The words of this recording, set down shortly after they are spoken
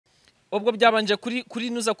ubwo byabanje kuri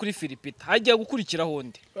nuza kuri Philipita hagiye gukurikiraho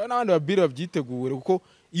undi n'abandi babiri babyitegure kuko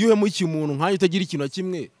iyo uhemukiye umuntu nkayo utagira ikintu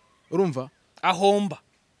kimwe urumva ahomba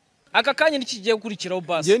aka kanya nikigiye gukurikiraho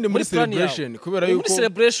basi ngende muri celebration kubera yuko muri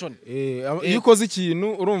celebration iyo ukoze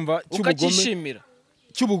ikintu urumva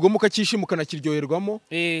cy'ubugome ukakishima ukanakiryoherwamo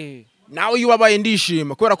nawe iyo wabaye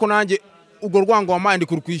ndishima kubera ko nanjye ubwo rwango wamaye ndi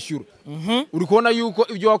kurukwishyura uri kubona yuko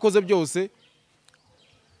ibyo wakoze byose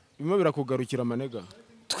bimwe birakugarukira amanega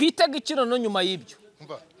twitega ikino no nyuma y'ibyo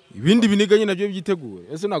ibindi biniganye nabyo byiteguye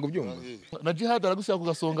ese ntago byumva na jihad aragusya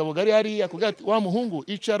kugasonga bugari hari akugati wa muhungu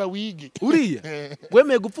icara wige uriya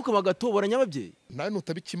wemeye gupfuka bagatobora nyababyeyi nani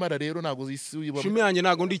utabikimara rero nago zisuye shimi yanjye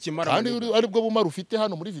nago ndikimara kandi ari bwo bumara ufite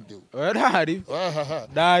hano muri video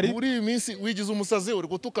dari muri iyi minsi wigize umusazi uri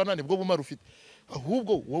gutukana nibwo bumara ufite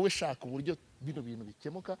ahubwo wowe shaka uburyo bino bintu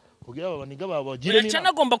bikemuka kugira abaniga babagire cyane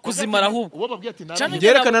agomba kuzimara ahubwo uwo babwiye ati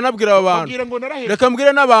ngerekana nabwira abantu reka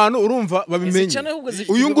mbwire n'abantu urumva babimenye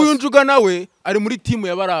uyu nguyu njuga nawe ari muri timu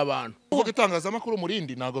y'abari abantu uvuga itangazamakuru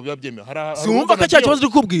murindi nago biba byemewe sinumva ko cyakibazo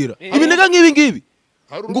uri kubwira ibiniga ngibi ngibi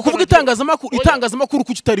ngo kuvuga itangazamakuru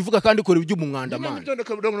kuki utarivuga kandi kora ibyo umwanda man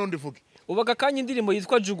ubaga kanya indirimbo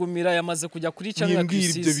yitwa Jugumira yamaze kujya kuri channel ya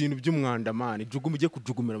Chris ibyo bintu by'umwanda man ujye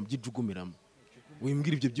kujugumira mu by'ijugumiramo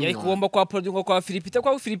wimbwira ibyo by'umwana yayigomba kwa producer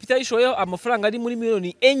kwa Philipita yishoyeho amafaranga ari muri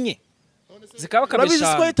miliyoni 4 zikaba kabishana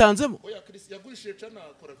urabizi ko yitanzemo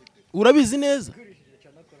urabizi neza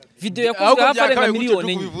video yakozwe hafarenga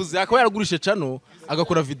miliyoni 4 bivuze akaba yaragurishije channel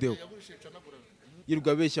agakora video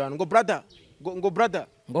yirwa beshyana ngo brother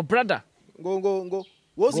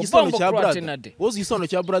wozi igisono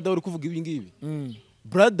cya brother uri kuvuga ibi ngibi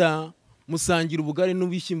brother musangira ubugari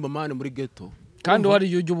n'ubishyimba mane muri ghetto kandi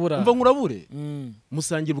wari yujya ubura mva nkurabure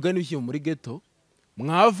musangira ubugari n'ubishyimba muri ghetto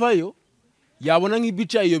mwavayo yabona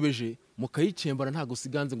nk'ibica yiyobeje mukayicembara ntago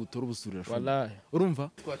siganze ngo utore ubusurira wallahi urumva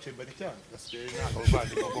twacembara cyane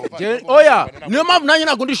oya niyo mpamvu nanjye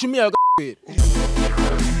ntago ndishumiye agapere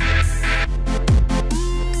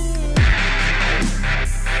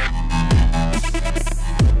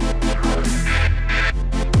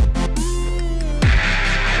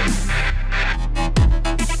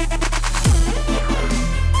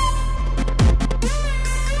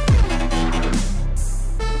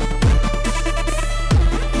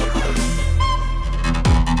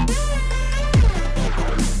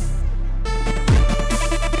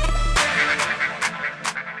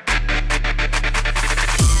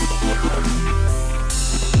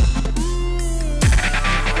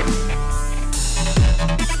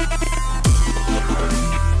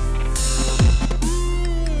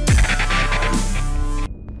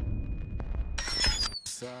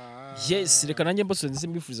Yes, reka nanjye mbose ndetse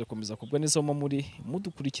mbifurize komeza kubwa neza muri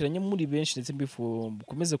mudukurikiranye muri benshi ndetse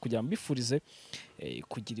mbikomeze kujya mbifurize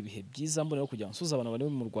kugira ibihe byiza mbone no kujya nsuza abantu bari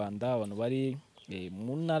mu Rwanda abantu bari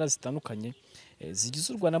mu ntara zitandukanye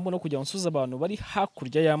zigize u Rwanda mbone no kujya nsuza abantu bari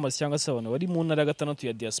hakurya y'amazi cyangwa se abantu bari mu ntara gatandatu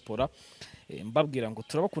ya diaspora mbabwira ngo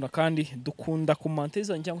turabakunda kandi dukunda commentaires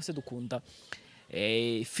cyangwa se dukunda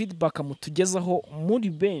feedback mutugezaho muri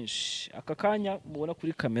benshi aka kanya mubona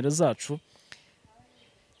kuri kamera zacu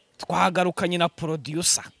twagarukanye na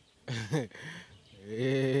producer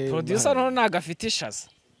none nagafite ishaza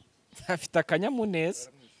afite akanyamuneza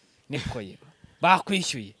niko ye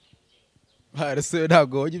bakwishyuye barese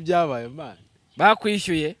ntago ibyabaye man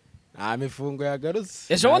bakwishyuye nta mifungo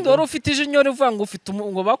yagarutse ejo wundi wari ufite ijinyori uvuga ngo ufite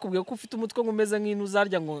ngo bakubwiye ko ufite umutwe ngumeze nk'intu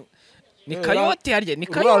zarya ngo ni kayote harya ni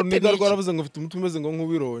kayote rwaravuze ngo ufite umutwe umeze ngo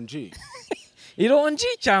nk'uwironji ironji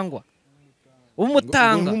cyangwa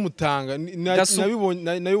umutanga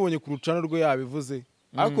nabibonye ku rucano rwe yabivuze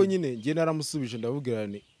ariko nyine ngiye naramusubije ndabubwira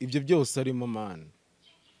nti ibyo byose arimo man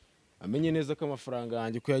amenye neza ko amafaranga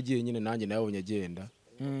yanjye ko yagiye nyine nanjye nayabonye agenda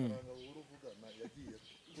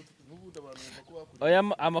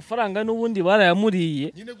amafaranga n'ubundi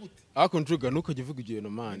barayamuriye ariko njuga ntukajya uvuga igihe no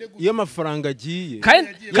man iyo amafaranga agiye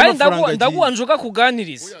kandi ndaguha njuga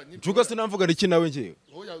kuganiriza njuga sinamvuga iki nawe ngiye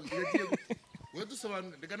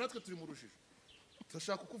reka natwe turi mu rushije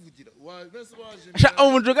turashaka kukuvugira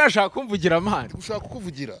umujuga ashaka kumvugira amahane ushaka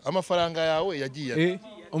kukuvugira amafaranga yawe yagiye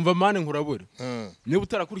umva mane nkurabura niba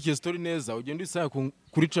utarakurikiye story neza ugenda usaya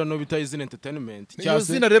kuri channel bita Izina Entertainment iyo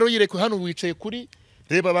zina rero yireke hano wicaye kuri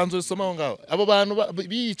reba banzo usomaho ngaho abo bantu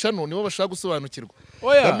biyicano nibo bashaka gusobanukirwa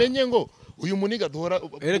bamenye ngo uyu muniga duhora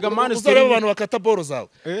uzareba abantu bakata boro zawe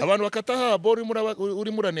abantu bakata ha boro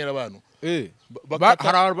uri muranera abantu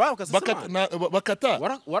bakata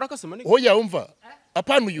warakasema oya umva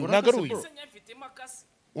apana uyu nagaruye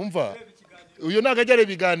umva uyu nagajyare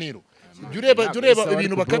biganiro jureba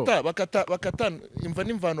ibintu bakata imva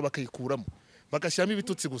n'imvano bakayikuramo bagashyiramo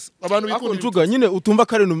ibitutsi gusa abantu bikunda njuga nyine utumva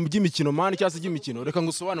kare no by'imikino mani cyase by'imikino reka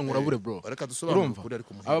ngusobanure nkurabure bro reka dusobanure kuri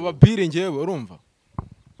ariko aba babire ngewe urumva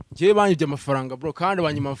ngewe banyibye amafaranga bro kandi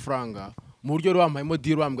banyima amafaranga mu buryo bampayemo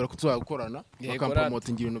deal bambwira ko tuzagukorana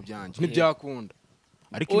bakampromotinga ibintu byanje ntibyakunda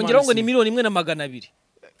ariko ongera ngo ni miliyoni 1,200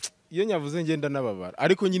 iyo nyavuze ngenda nababara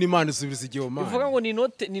ariko nyine Imana isubiriza igihe mani bivuga ngo ni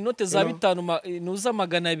note za 5 nuza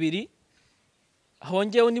 200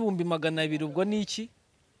 hongeyeho n'ibumbi 200 ubwo ni iki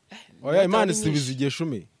oya Imana isubiza igihe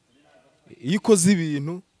shumi iyo ukoze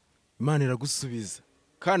ibintu Imana iragusubiza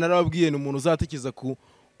kandi narababwiye ni umuntu uzatekereza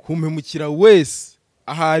kumpemukira wese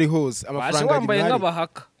ahari hose amafaranga wambaye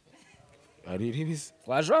nk'abahaka ari ribise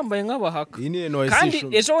waje wambaye nk'abahaka kandi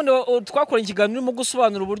ejo bundi twakora ikiganiro urimo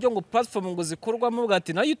gusobanura uburyo ngo platform ngo zikorwamo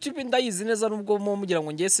bwati na YouTube ndayizi neza nubwo mugira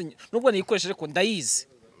ngo ngese nubwo niyikoresheje ko ndayizi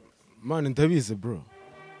man ndabize bro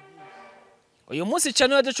uyu munsi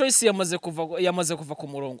channel ya The Choice yamaze kuva ku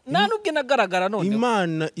murongo nta nubwo nagaragara none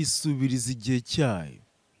Imana isubiriza igihe cyayo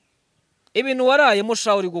ibintu waraye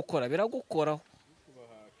musha uri gukora biragukoraho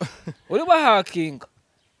uri bahakinga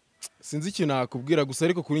sinzi ikintu nakubwira gusa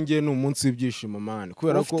ariko kuri ngiye ni umunsi w'ibyishimo man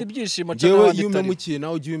kubera ko jewe iyo umemukiye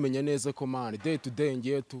nawe ujye ubimenya neza ko man day to day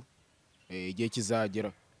ngiye tu igihe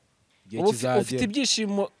kizagera ufite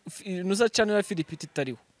ibyishimo nuza channel ya Philipite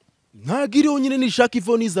itariho ntagiriho nyine nishaka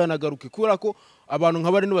ivo nizanagaruke kubera ko abantu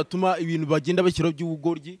nk'abari no batuma ibintu bagenda bashyiraho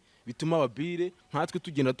by'ubugoryi bituma ababire nkatwe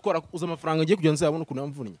tugenda twarakuza amafaranga ngiye kugira nzabona ukuntu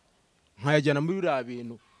yamvunnye nkayajyana muri biriya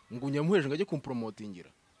bintu ngo nyamuheje ngajye kumpromotingira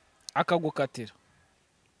akagukatira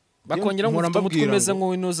bakongera ngo tumutwemeze ngo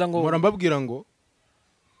winuza ngo mbabwira ngo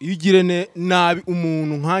iyo ugire nabi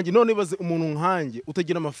umuntu nkanjye none baze umuntu nkanjye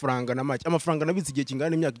utagira amafaranga na make amafaranga nabitse igihe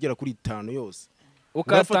kingana imyaka igera kuri 5 yose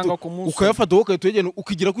ukayatanga ku munsi ukayafata wowe ukayegena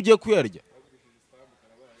ukigira kugiye kuyarya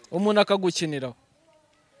umuntu akagukiniraho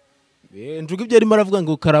njuga ibyo arimo aravuga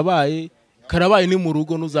ngo karabaye ni mu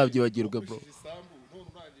rugo nuzabyibagirwe bro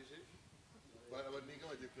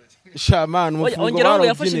shaman mufungo ongera ngo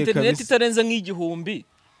yafashe internet itarenze nk'igihumbi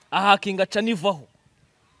ahakinga ca nivaho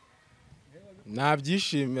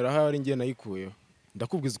nabyishimira aho ari ngiye nayikuyeho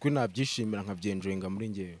ndakubwiza uko nabyishimira nkabyenjoyinga muri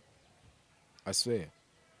ngiye aswe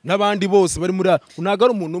n'abandi bose bari muri unaga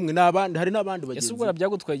ari umuntu umwe n'abandi hari n'abandi bagenzi ese ubwo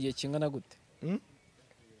byagutwaye igihe kingana gute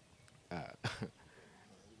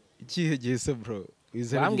ikihe gihe se bro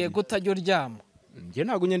bambwiye ko utajya uryama ngiye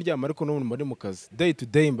ntago nye ndyama ariko n'ubu mba ndi mu kazi day to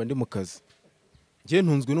day mba ndi mu kazi ngiye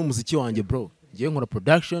ntunzwe n'umuziki wanjye bro ngiye nkora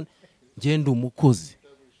production ngiye ndi umukozi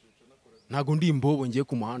ntago ndi imbobo ngiye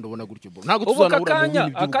ku muhanda ubona gutyo bro ntago tuzanabura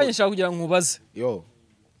akanya nshaka kugira ngo nkubaze yo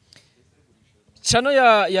channel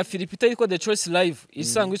ya Philipite yitwa The Choice Live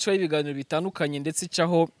isangwa icaho ibiganiro bitandukanye ndetse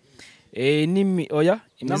icaho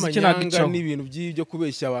imiziki ntagicaho n'ibintu by'ibyo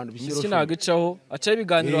kubeshya abantu bishyira imiziki ntagicaho acaho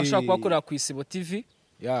ibiganiro ashaka kubakorera ku Isibo TV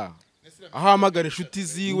ahamagara inshuti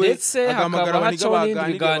ziwe agamagara abaniga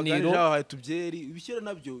baganira tubyeri ibishyira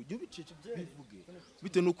nabyo byubicece byivuge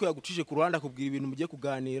bite nuko yagucije ku ruhande akubwira ibintu mugiye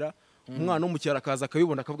kuganira umwana wo mu cyaro akaza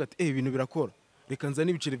akabibona akavuga ati ibintu birakora reka nza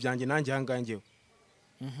n'ibiceri byanjye nanjye hangangeho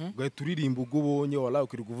ugahita uririmba ubwo ubonye wala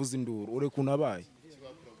ukiri kuvuza induru ure kunabaye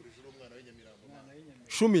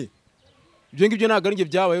shumi ibyo ngibyo ntago ari nge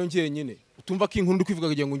byabayeho ngenyine utumva ko inkuru ndi kwivuga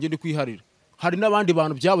kugira ngo ngende kwiharira hari n'abandi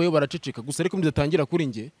bantu byabayeho baraceceka gusa ariko mbizatangira kuri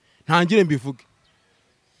nge ntangire mbivuge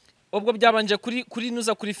ubwo byabanje kuri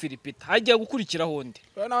nuza kuri Philipite hagiye gukurikiraho undi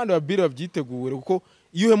n'abandi babiri babyitegure kuko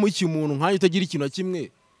iyo uhemukiye umuntu nkanjye utagira ikintu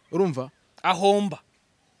kimwe urumva ahomba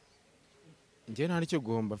nge nta nicyo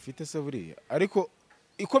guhomba mfite se buriya ariko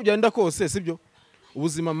iko byanda kose sibyo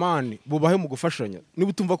ubuzima mani bubahe mu gufashanya niba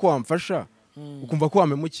utumva ko wamfasha ukumva ko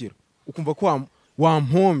wamemukira ukumva ko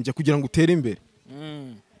wampombya kugira ngo utere imbere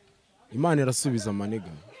Imana irasubiza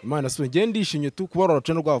amaniga Imana asubiza nge ndishimye tu kuba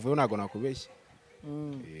rwacu rwavuye ntago nakubeshye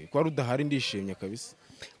kwa rudahari ndishimye kabisa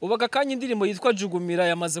ubaga kanya indirimbo yitwa Jugumira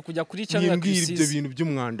yamaze kujya kuri channel ya Kisizi ibyo bintu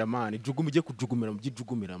by'umwanda mani ujye kujugumira mu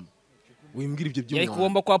by'ijugumiramo wimbwira ibyo by'umwanda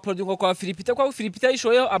yakugomba kwa producer kwa Philipite kwa Philipite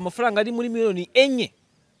yishoyeho amafaranga ari muri miliyoni 4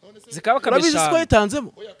 zikaba kabesha ko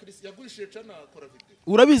yatanzemo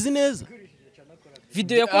urabizi neza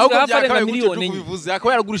video yakozwe hafarenga miliyoni kubivuze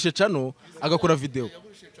akaba yaragurishije channel agakora video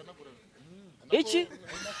iki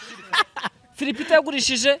Philipite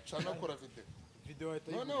yagurishije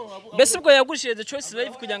bese ubwo yagurishije The Choice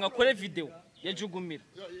Live kugira ngo akore video ya Jugumira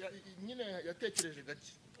nyine yatekereje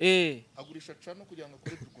gake agurisha channel kugira ngo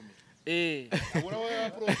akore Jugumira abura we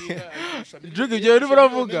yaprodinga Jugu ibyo uri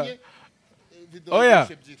buravuga oya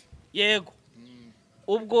yego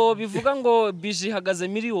ubwo bivuga ngo bije ihagaze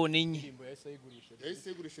miliyoni 4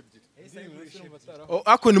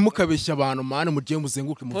 ako nimukabeshya abantu mane mugiye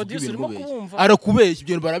muzenguke muvuga ibintu mubeshya arakubeshya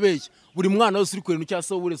ibyo barabeshya buri mwana wose uri kureba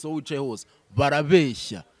cyase wowe wese wicaye hose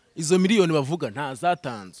barabeshya izo miliyoni bavuga nta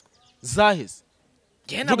zatanzwe zaheze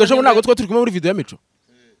Jugaje ngo ntago turi kumwe muri video ya Mico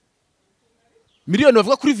miliyoni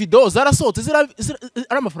bavuga kuri video zarasohotse ari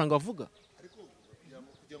amafaranga bavuga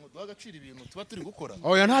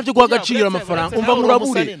oya ntabyo guhagacira amafaranga umva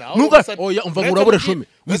murabure nuga oya umva murabure shome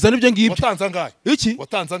wizana ibyo ngibyo iki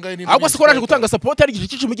ahubwo se koraje gutanga support ari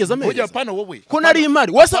igice cy'umugeza amezi ko nari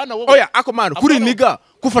imari wese oya ako mano kuri niga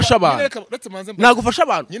kufasha abantu nagufasha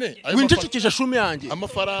abantu wincecekesha shumi yanjye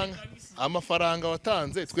amafaranga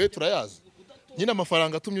watanze twe turayaza nyine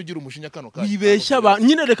amafaranga atumye ugira umushinya kano kandi wibeshya abantu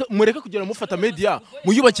nyine mureka kugira mufata media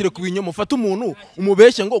muyubakire ku binyo mufata umuntu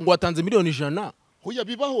umubeshya ngo watanze miliyoni 100 huya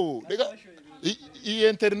bibaho rega iyi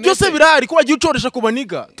internet byose birari ko wagiye ucoresha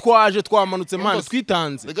kubaniga twaje twamanutse mane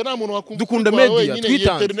twitanze rega nta muntu wakumva dukunda media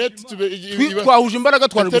twitanze twahuje imbaraga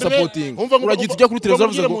twaje gusupporting uragita ujya kuri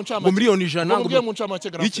televiziyo ngo miliyoni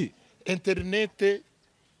 100 iki internet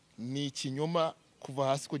ni ikinyoma kuva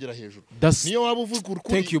hasi kugera hejuru niyo waba uvuga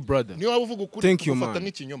ukuri thank you brother niyo waba uvuga ukuri tufata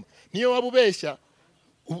nk'ikinyoma niyo waba ubeshya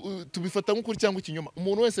tubifata nk'ukuri cyangwa ikinyoma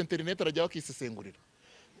umuntu wese internet arajya bakisesengurira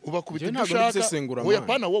ubakubita ibyo ushaka oya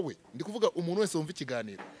pana wowe ndi kuvuga umuntu wese wumva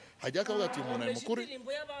ikiganiro hajya akavuga ati umuntu ari mukuru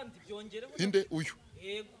inde uyu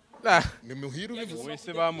ni muhiru bivuze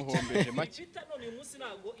wese bamuhombeje make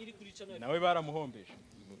nawe baramuhombeje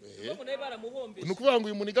nukuvuga ngo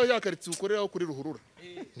uyu muniga yakaritse ukoreraho kuri ruhurura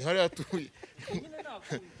ni hari atuye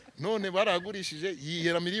none baragurishije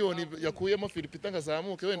yihera miliyoni yakuyemo Philipita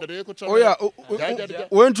ngazamuke wenda rero ko cana oya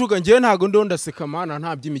we njuga ngiye ntago ndondaseka mana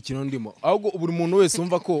nta by'imikino ndimo ahubwo buri muntu wese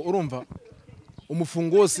umva ko urumva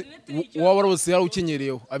umufungo wose waba wose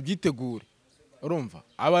yarawukenyereyeho abyitegure urumva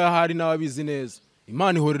aba yahari n'ababizi neza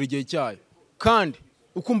Imana ihorera igihe cyayo kandi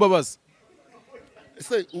ukumbabaza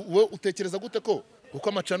ese we utekereza gute ko uko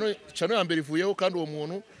amacano ya mbere ivuyeho kandi uwo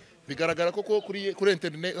muntu bigaragara ko kuri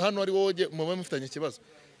internet hano ari wowe mwe mufitanye ikibazo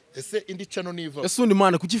ese indi cano niva ese undi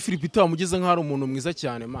mana kuki Philipita wamugeze nk'ari umuntu mwiza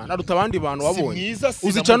cyane mana aruta abandi bantu wabonye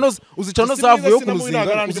uzicano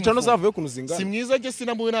zavuye kunuzinga si mwiza je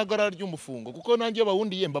sinambuye nagara ry'umufungo kuko nanjye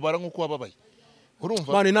bawundiye mbabara nkuko wababaye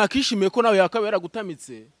urumva mana nakishimiye ko nawe yakabera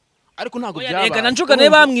gutamitse ariko ntago byaba ega nanjuga ne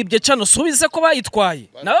bamwibye cano subize ko bayitwaye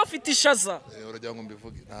nawe afite ishaza urajya ngo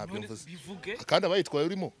mbivuge ntabyo mvuze kandi abayitwaye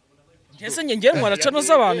urimo Ese ngiye mwara cano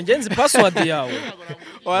z'abantu ngenzi password yawe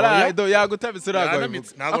wara do yagutabitse ragaye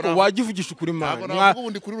ako wagivugisha ukuri mana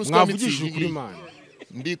mwavugisha ukuri mana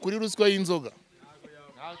ndi kuri ruswa y'inzoga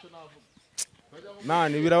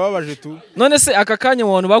nani birababaje tu none se aka kanya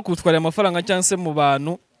mu bantu bakutwara amafaranga cyangwa se mu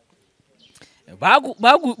bantu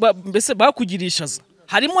mbese bakugirishaza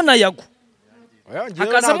harimo na Yago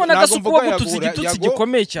hakazamo n'agasuku wo gutuza igitutsi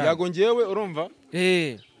gikomeye cyane Yago ngewe urumva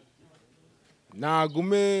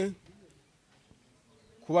nagume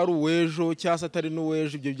kuba ari uwejo cyangwa atari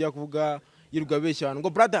n'uwejo ibyo bya kuvuga yirwa abeshya ngo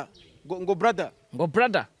brother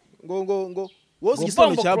wozi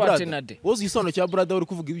igisono cya brother uri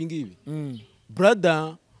kuvuga ibi ngibi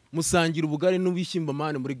brother musangira ubugari n'ubishyimba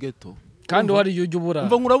mane muri ghetto kandi wari yujya ubura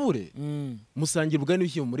umva nkurabure musangira ubugari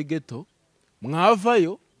n'ubishyimba muri ghetto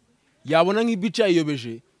mwavayo yabona nk'ibica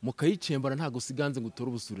yiyobeje mukayicembana ntago siganze ngo utore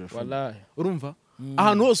ubusurira wallahi urumva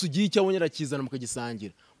ahantu hose ugiye icyabonye arakizana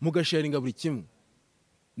mukagisangira mugasharinga buri kimwe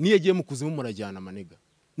niye giye mu kuzimu murajyana amanega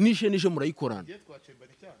nishe murayikorana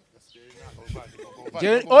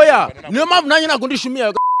oya niyo mpamvu nanjye ntago ndishumi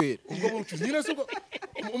yawe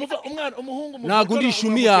ntago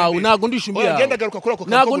ndishumi yawe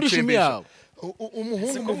ntago ndishumi yawe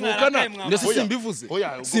umuhungu muvukana ndetse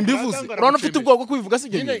simbivuze urabona ufite ubwoba bwo kubivuga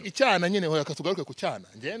sibyo nyine icyana nyine hoya katugaruke ku cyana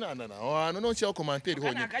ngiye nana ahantu no cyaho commentaire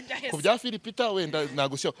honyine ku bya Philipita wenda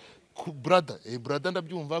nagushyira brother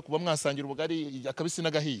ndabyumva kuba mwasangira ubugari akabisi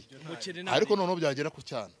n'agahiye ariko noneho byagera ku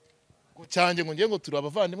cyana cyanjye ngo ngiye ngo turi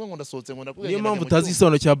abavandimwe ngo ndasohotse ngo ndakubwira niyo mpamvu utazi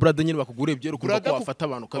isono cya brother nyine bakugure byero kuko wafata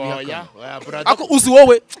abantu kabihakana ako uzi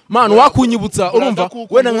wowe man wakunyibutsa urumva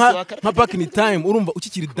wenda nka back in time urumva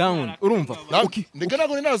ukikiri down urumva ndeka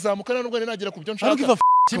nago ninazamukana nubwo ninagira kubyo nshaka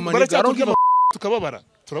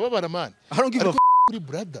turababara man kuri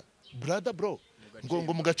brother bro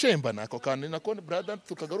ngo mugacembana ako kandi nako brother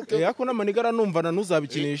tukagaruke yako n'amanigara numva na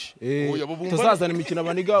nuzabikinisha tuzazana imikino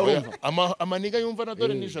abaniga urumva amaniga yumva na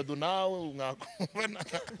dore nijado nawe mwakumva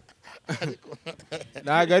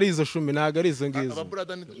nagari izo shumi nagari izo ngizo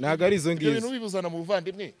ibintu bibuzana mu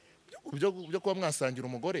buvandimwe byo kuba mwasangira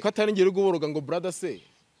umugore katari ngere guboroga ngo brother se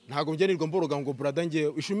ntago ngenirwa mboroga ngo brother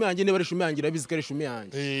nge ishumi yanjye niba ari ishumi yanjye irabizi ko ari ishumi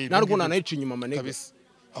yanjye narwo nanayica inyuma amanega kabisa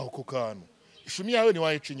aho ku kantu ishumi yawe ni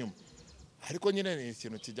wayica inyuma ariko nyine ni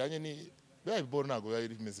ikintu kijyanye ni biba biboro ntabwo biba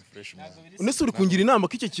bimeze fresh man. Unese uri kungira inama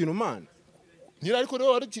k'icyo kintu man. Nyine ariko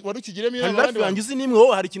rero wari ukigiremo inama abandi banjye uzi nimwe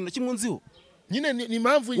wowe hari ikintu na kimwe nziho. Nyine ni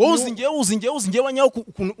impamvu wowe uzi ngewe wanyaho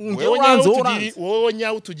ungewe wanze wowe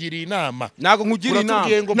nyawo tugiriye inama. Ntago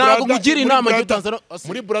nkugira inama cyo Tanzania.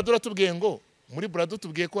 Muri Brado ratubwiye ngo muri Brado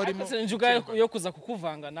tubwiye ko harimo njuga yo kuza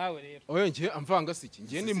kukuvanga nawe rero. Oye ngiye amvanga siki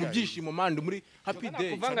ngiye ni mu byishimo mandi muri happy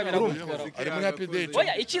day. Ari muri happy day.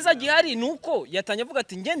 Oya ikiza gihari nuko yatanye avuga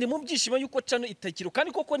ati ngende mu byishimo yuko cano itakiro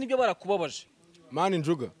kandi koko nibyo barakubabaje. Mani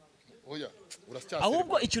njuga. Oya urasyase.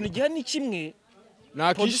 Ahubwo ikintu gihari ni kimwe.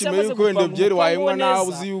 Nakishime yuko wende byeri wayemwa nawe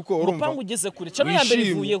uzi yuko urumva. Upangu ugeze kure cano ya mbere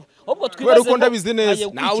ivuyeho. Ahubwo twibaze ko ndabizi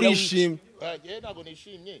neza. Nawe urishimye. Ngiye ntago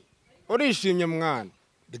nishimye. Urishimye mwana.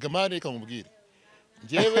 Rega mani reka nkubwire.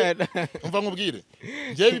 Ngewe umva nkubwire.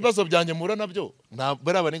 Ngewe ibibazo byanjye mura nabyo nta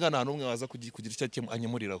baraba ninga nta numwe waza kugira icyo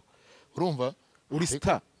anyemuriraho. Urumva? Uri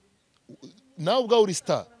star. Nawe ubwa uri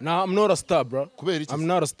star. I'm not a star bro. Kubera iki? I'm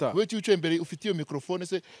not a star. Wewe cyuce imbere ufite iyo microphone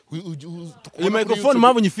se iyo microphone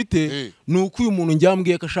mpamvu nyifite nuko uyu muntu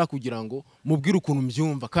njyambwiye ko ashaka kugira ngo mubwire ukuntu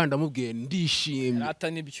mbyumva kandi amubwiye ndishimye. Ata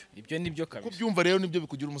nibyo. Ibyo nibyo kabisa. Kubyumva rero nibyo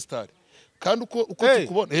bikugira umustar. Kandi uko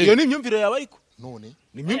tukubona iyo ni imyumvire yawe ariko none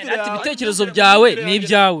ni imyumvire yawe. Ibitekerezo byawe ni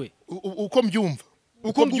ibyawe. Uko mbyumva.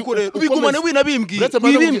 Uko ngukorera ubigumane winabimbwiye.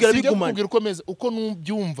 Wibimbwira bigumane. Uko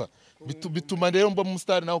nubyumva. Bituma rero mba mu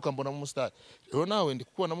star nawe ukambona mu star. Rero nawe ndi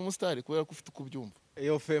kubona mu star kubera ko ufite ukubyumva.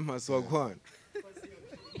 Yo famous wagwana.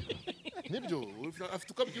 Nibyo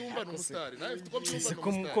afite ukabyumva no mu star. Nawe afite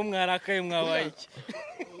ukabyumva. Ko mwarakaye mwabaye iki?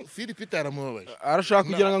 Philip aramubabaje. Arashaka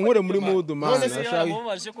kugira ngo nkore muri mood man. Arashaka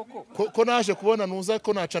ko naje kubona nuza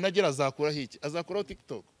ko nacanagera azakura hiki. Azakuraho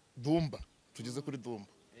TikTok. Dumba. Tugeze kuri Dumba.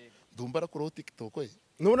 Dumba arakuraho TikTok we.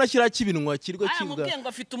 Nubona kira kibinwa kirwa kiza. Mubwiye ngo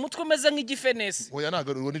afite umutwe umeze nk'igifenesi. Oya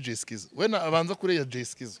nago rwo ni Jeskizo. We na abanza kure ya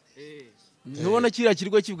Jeskizo. Nubona kira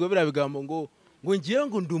kirwa kibwa bira bigambo ngo ngiye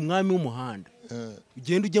ngo ndi umwami w'umuhanda.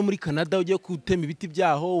 Ugenda ujye muri Canada ujye gutema ibiti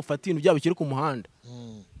byaho ufata ibintu byabo kiri ku muhanda.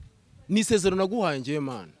 Nisezero naguhaye ngiye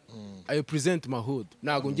man. I present my hood.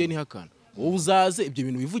 Nago ngiye ni hakana. Wowe uzaze ibyo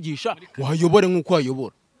bintu bivugisha wayobore nkuko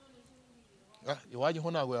wayobora. Iwaje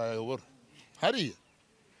ho nago yayobora. Hariya.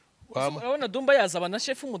 Urabona Dumba yazaba na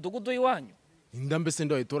chef umudugudu iwanyu. Indambe se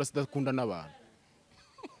ndayitora sidakunda n'abantu.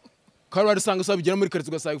 Karwari sanga so bigera muri kare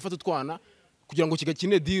tugasanga gufata utwana kugira ngo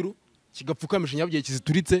kigakine diru kigapfukamisha nyabye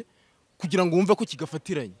kizituritse kugira ngo wumve ko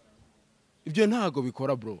kigafatiranye. Ibyo ntago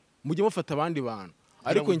bikora bro. Mujye mufata abandi bantu.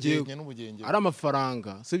 Ariko ngiye ari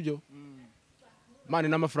amafaranga sibyo? Mane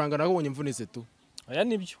n'amafaranga nagobonye mvunise tu. Aya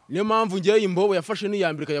nibyo. Niyo mpamvu ngiye imbobo yafashe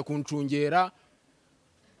n'iyambirika yakuncungera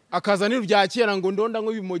akazanira bya kera ngo ndonda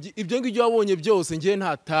nk'ibimogi ibyo ngibyo wabonye byose ngiye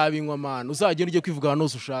nta tabinywa man uzagenda ujye kwivuga hano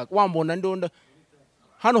ushaka wambona ndonda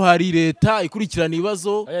hano hari leta ikurikirana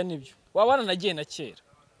ibibazo. Aya nibyo. Wabana nagiye na kera.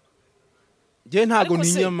 Ngiye ntago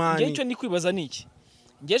ntinyamani. Ngiye cyo nikwibaza niki.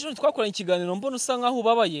 Ngiye cyo twakoranye ikiganiro mbona usa nkaho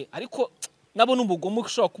ubabaye ariko nabo n'ubugomo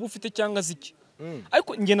ushobora kuba ufite cyangwa ziki.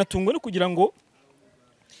 Ariko ngiye natungwe no kugira ngo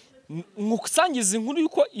ngusangize inkuru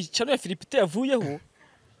yuko icano ya Philipite yavuyeho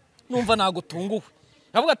numva nago tunguwe.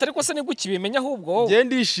 Navuga atari ko se nibwo kibimenya ahubwo wowe. Ngiye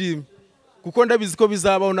ndishimye kuko ndabizi ko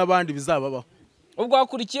bizabaho nabandi bizababaho. Ubwo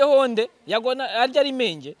wakurikiyeho nde yagona arya ari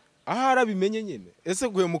menge. Aha arabimenye nyine. Ese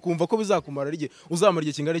guhe mukumva ko bizakumara rige uzamara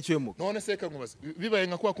igihe kingana cyo muko. None se kankubaza bibaye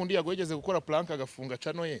nka kwa kundi Yago yigeze gukora plank agafunga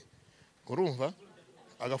cano ye. Urumva?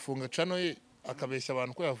 Agafunga cano ye akabeshya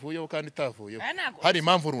abantu ko yavuyeho kandi itavuyeho. Hari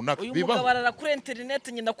impamvu runaka biba. Uyu mugabo arara kuri internet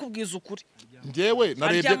nyine ndakubwiza ukuri. Ngewe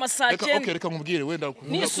narebye reka nkubwire wenda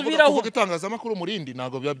kuvuga itangazamakuru murindi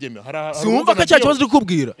ntago biba byemera. Sinumva ko cyakibazo uri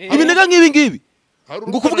kubwira. Ibinega ngibi ngibi.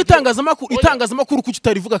 Ngo kuvuga itangazamakuru kuki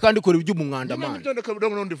utarivuga kandi kora ibyo umwanda man. Nibyo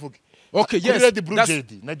ndakabura ndivuge. Okay yes.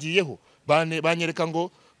 Nagiyeho banyereka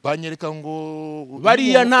ngo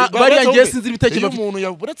bariya ngiye sinzi ibitekerezo umuntu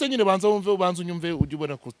yaburetse nyine banza unyumve ujye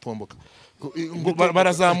ubona kutomboka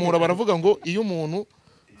barazamura baravuga ngo iyo umuntu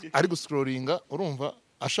ari guscrollinga urumva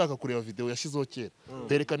ashaka kureba video yashyizeho kera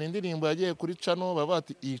berekana indirimbo yagiye kuri channel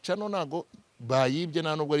babati iyi channel nago bayibye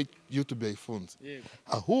nta nubwo ari YouTube yayifunze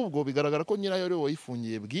ahubwo bigaragara ko nyirayo rero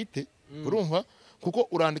wayifungiye bwite urumva kuko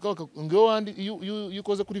urandika ngo wandi iyo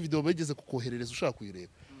ukoze kuri video bageze kukoherereza ushaka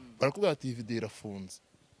kuyireba barakubwira ati iyi video irafunze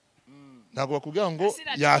ntabwo bakubwira ngo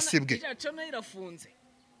yasibwe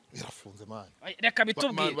irafunze man reka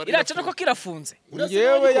bitubwire iracana ko kirafunze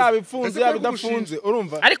yewe yabifunze yabidafunze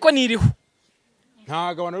urumva ariko niriho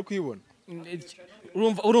ntago abantu ari kwibona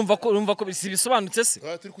urumva ko bisobanutse se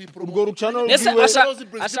ubwo rucano rwiwe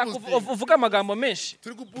ashaka uvuga amagambo menshi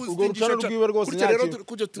ubwo rucano rwiwe rwose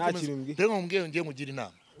rero nkubwiye ngiye mugira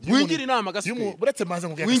inama wingira inama gasike buretse maze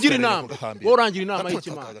ngubwira wingira inama worangira inama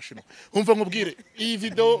y'ikimana umva nkubwire iyi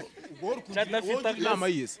video inama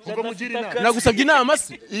yise umva mugira inama nagusabye inama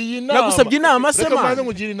se iyi nama nagusabye inama se man maze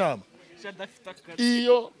ngugira inama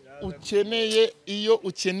iyo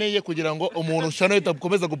ukeneye kugira ngo umuntu channel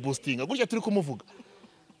itakomeza guboostinga gutya turi kumuvuga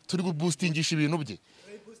turi guboostingisha ibintu bye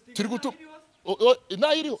turi gutuma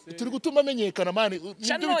turi gutuma amenyekana mani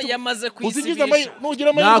channel yamaze kwisibisha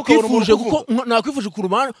nakwifuje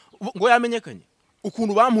kurumana ngo yamenyekanye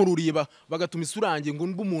ukuntu bampururiye bagatuma isurange ngo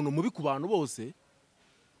mbe umuntu mubi ku bantu bose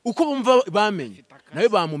uko bumva bamenye nawe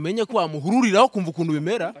bamumenye ko bamuhururiraho kumva ukuntu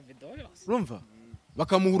bimera urumva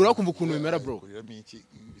bakamuhururaho kumva ukuntu bimera bro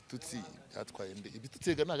ibitutsi byatwaye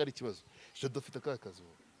ibitutsi ga ntago ari ikibazo je dofite akazi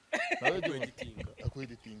nawe giye gitinga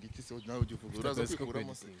akweditinga iki se nawe giye uvuga uraza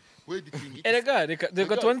kwikuramo se weditinga erega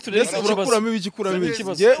reka tubane turese urakuramo ibikuramo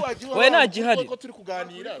ikibazo we nta gihari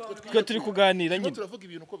twe turi kuganira nyine turavuga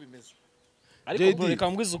ibintu uko bimeze ariko bro reka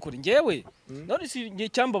mbwiza ukuri ngewe none si ngiye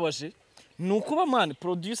cyambabaje nukuba man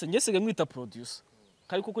producer ngesiga mwita producer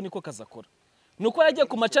kari kuko niko kazakora nuko yagiye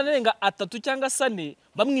ku machanel nga 3 cyangwa 4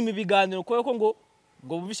 bamwima ibiganiro ko ngo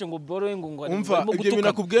bubishe ngo boroye ngo umva ibyo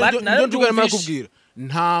binakubwiye ibyo njugana makubwira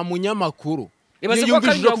nta munyamakuru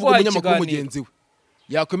yumvishije ko umunyamakuru mugenzi we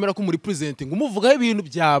yakwemera ko muri presenting umuvugaho ibintu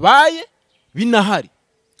byabaye binahari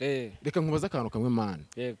reka nkubaza akantu kamwe man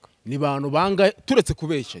yego ni bantu banga turetse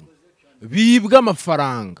kubeshanya bibwa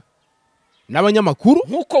amafaranga n'abanyamakuru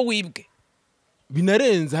nkuko wibwe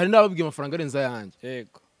binarenze hari n'ababwiye amafaranga arenze ayanjye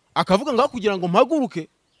yego akavuga ngaho kugira ngo mpaguruke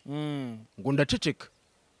ngo ndaceceka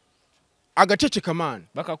agaceceka man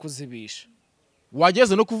bakakuzibisha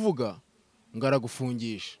wageze no kuvuga ngo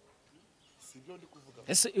aragufungisha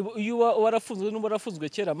ese iyo warafunzwe n'ubu warafunzwe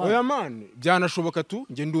kera man oya man byanashoboka tu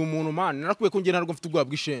nge ndi umuntu man narakuye ko nge ntarwo mfite ubwoba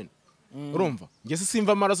bw'ishene urumva nge se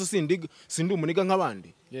simva amaraso sindi umuniga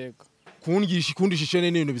nk'abandi yego kundisha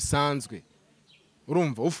ishene n'ibintu bisanzwe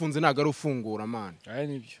urumva ufunze ntago ari ufungura man aya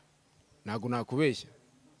nibyo ntago nakubeshya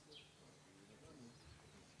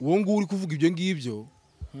uwo nguwo uri kuvuga ibyo ngibyo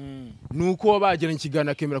nuko wabagiranye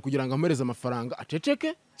ikiganiro akemera kugira ngo amuhereze amafaranga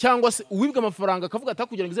aceceke cyangwa se uwibwe amafaranga akavuga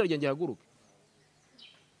atakugira ngo izina ryanjye haguruke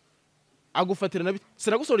agufatira nabi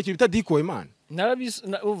sinagusobanukira bita dikoye man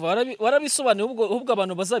warabisobanuye ubwo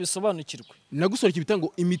abantu bazabisobanukirwe nagusobanukira bita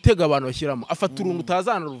ngo imitego abantu bashyiramo afata uruntu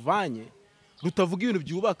utazana ruvanye rutavuga ibintu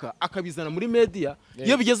byubaka akabizana muri media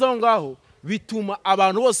iyo bigeze aho ngaho bituma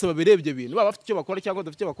abantu bose babirebye ibintu baba bafite icyo bakora cyangwa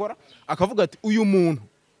badafite icyo bakora akavuga ati uyu muntu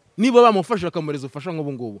niba bamufasha bakamureza ufasha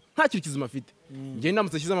nk'ubu ngubu nta kintu kizima afite njye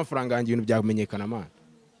ndamutse ashyize amafaranga yanjye ibintu byamenyekana man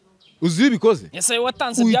uzi ibikoze ese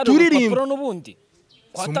watanze byari urupapuro n'ubundi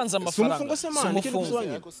watanze amafaranga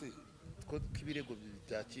kibirego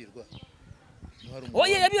byakirwa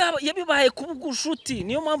oya yabibaye kubugushuti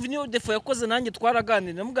niyo mpamvu niyo defo yakoze nanjye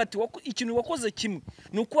twaraganira namuga ati ikintu wakoze kimwe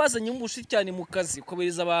nuko wazanye umbushi cyane mu kazi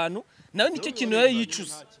kobereza abantu nawe nicyo kintu yayo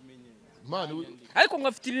yicuza ariko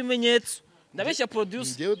ngafite ibimenyetso ndabeshya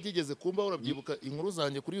producer ngewe byigeze kumba urabyibuka inkuru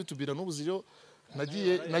zanjye kuri YouTube na n'ubuziro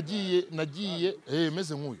nagiye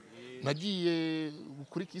meze nk'uyu nagiye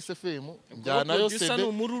kuri Kiss FM njyanayo CD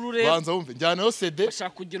banza wumve njyanayo CD bashaka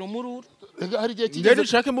kugira umururu hari gihe kigeze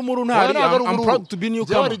nshake mbu mururu ntari I'm proud to be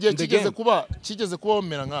newcomer hari gihe kigeze kuba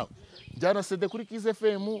wamera nkawe njyana CD kuri Kiss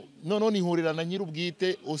FM none nihurira na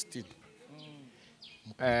nyirubwite Austin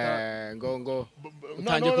ngo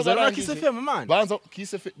utangiye kuzana Kiss FM man banza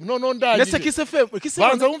Kiss FM none ndangije ndetse Kiss FM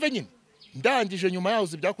banza wumve nyine ndangije nyuma yaho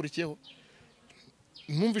byakurikiyeho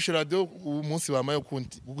numvishe radio umunsi bamaye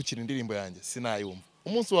gukina indirimbo yanjye sinayumva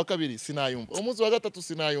umunsi wa kabiri sinayumva umunsi wa gatatu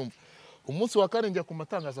sinayumva umunsi wa kane njya ku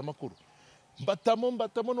matangazamakuru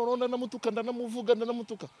mbatamo none namutuka ndanamuvuga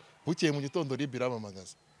bukeye mu gitondo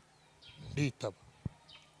ribiramamagaza nditaba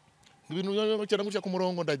ibintu cyane guca ku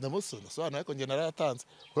murongo ndamusona soana ariko nge naratanze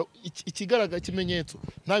ikigaragara kimenyetso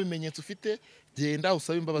nta bimenyetso ufite genda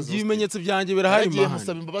usaba imbabazi ibimenyetso byanjye birahari mahane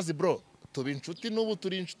musaba imbabazi bro tuba inshuti n'ubu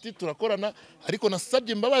turi inshuti turakorana ariko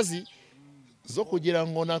nasabye imbabazi zo kugira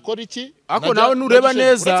ngo nakora iki ako nawe nureba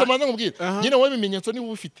neza nyine wowe ibimenyetso niba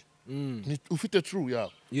ufite ufite true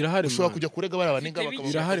yawe irahari ushobora kujya kurega bari abaninga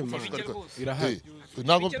irahari irahari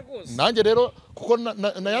nanjye rero kuko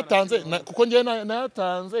nayatanze kuko ngiye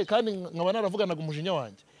nayatanze kandi nkaba naravuganaga umujinya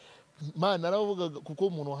wanjye man naravugaga kuko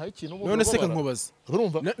umuntu wahaye ikintu none se kankubaza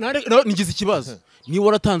urumva nigize ikibazo niba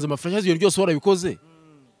waratanze amafaranga ibyo byose warabikoze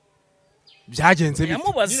byagenze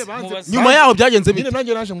nyuma yaho byagenze bite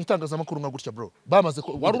nanjye naje mu itangazamakuru nka gutya bro bamaze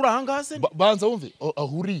ko wari urahangase banza wumve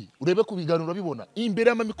ahuri urebe ku biganiro bibona imbere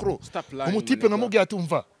y'amamikro umutipe nkamubwiye ati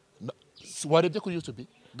umva warebye kuri YouTube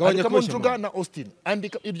gabanya ko njuga na Austin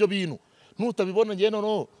andika ibyo bintu nutabibona ngiye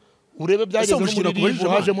none urebe byageze muri ribu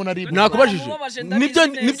hajemo na ribu nakubajije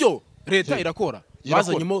nibyo leta irakora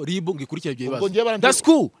bazanyemo ribu ngikurikira ibyo bibazo that's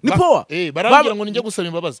cool ni power barambwira ngo ninjye gusaba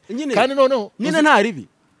imbabazi kandi noneho nyine nta ribi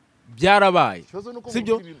byarabaye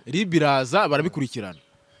sibyo ribu iraza barabikurikirana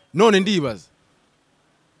none ndibaza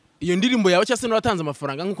iyo ndirimbo yawe cyase no watanze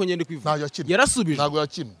amafaranga nkuko ngende kwivuga yarasubije ntago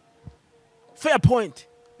yakimwe fair point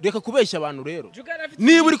reka kubeshya abantu rero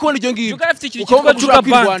niba uri kubona ibyo ngibyo ukaba ushaka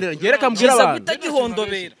kwirwanira ngereka mbwira abantu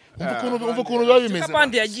bitagihondobera umva ukuntu biba bimeze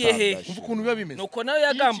Juba yagiye he umva ukuntu biba bimeze nuko nawe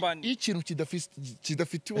yagambaniye ikintu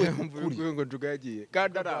kidafitiwe kuri ngo Juga yagiye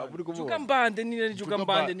kandara uri kumubona Juga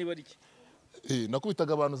mbande ni bariki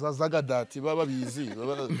nakubitaga abantu za gadati baba bizi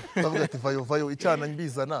bavuga ati vayo icyana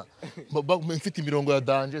mbizana mfite imirongo ya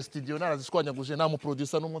danger studio narazishwanyaguje nta mu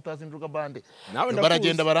producer n'umutazi Juga bande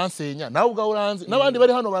baragenda baransenya nawe ubwa uranzi nabandi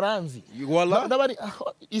bari hano baranzi nabari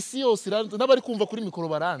isi yose nabari kumva kuri mikoro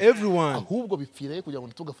baranzi ahubwo bipfiraye kugira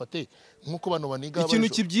ngo tugafate nkuko bano baniga ikintu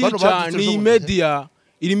kibyica ni media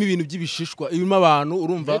irimo ibintu by'ibishishwa irimo abantu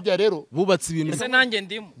urumva media rero bubatse ibintu ese nanjye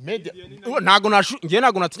ndimo media ntago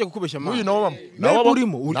natijya kukubeshya mama nawe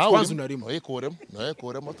urimo utwazo narimo nawe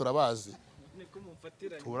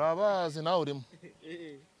turabazi nawe urimo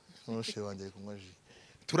noshe wanjye kumwaje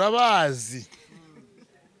turabazi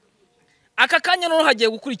aka kanya none hagiye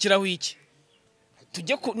gukurikiraho iki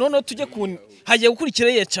tujye hagiye gukurikira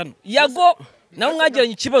ye Channel Yago nawe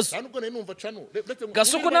mwagiranye ikibazo nubwo numva Channel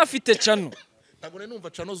Gasuko nafite Channel ntabwo numva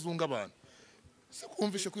Channel zunga abantu se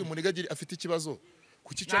kumvishe ko uyu munigagira afite ikibazo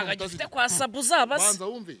kuki Channel utazite kwa sabu zabaze banza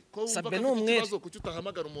wumve ko sabe n'umwe kuki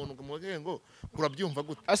utahamagara umuntu ngo mugengo urabyumva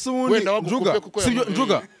gute wenda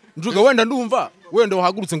Juga wenda ndumva wenda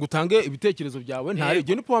wahagurutse ngo utange ibitekerezo byawe ntari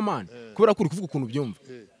ibyo ni power man kubera ko uri kuvuga ukuntu byumva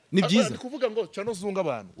ni byiza kuvuga ngo Channel zunga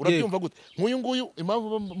abantu urabyumva gute nk'uyu nguyu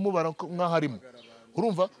impamvu mubara nk'aharimo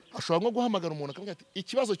urumva ashobora nko guhamagara umuntu akavuga ati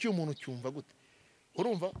ikibazo cy'uyu muntu cyumva gute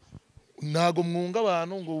urumva nago mwunga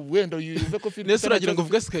abantu ngo wenda yumve ko film nese uragira ngo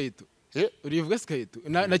uvuge skayito urivuga skayito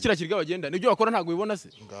na kira kirga bagenda nibyo bakora ntago bibona se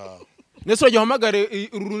nese uragira hamagare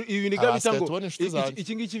ibiniga bitango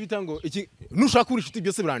iki ngiki bitango iki nushaka kuri inshuti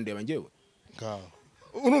byose birandeba ngewe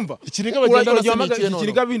urumva ikiniga bagenda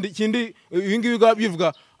ikiniga bindi kindi ibingibi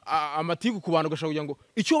bivuga amatiku ku bantu gashaka kugira ngo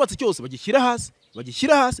icyubatse cyose bagishyira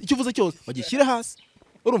hasi icyo uvuze cyose bagishyira hasi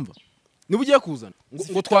urumva niba ugiye kuzana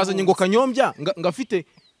ngo twazanye ngo kanyombya ngafite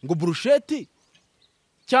ngo brusheti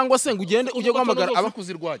cyangwa se ngo ugende ujye guhamagara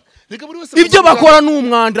abakuzirwanya ibyo bakora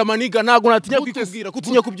n'umwanda maniga ntago natinya kwikubwira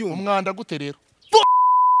kutinya kubyumva umwanda gute rero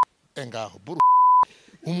ngaho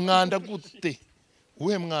umwanda gute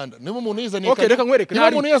uhe mwanda niba umuntu yizaniye reka nkwereke niba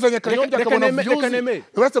umuntu yazanye kanyombya akabona views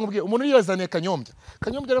uretse ngubwiye umuntu yazaniye kanyombya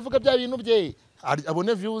aravuga bya bintu bye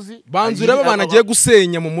abone views banzura babana agiye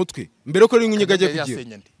gusenya mu mutwe mbere ko rinkunyiga agiye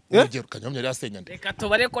kugira urugero kanyombya yari asenyande reka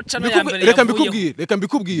tubare ko Channel ya mbere reka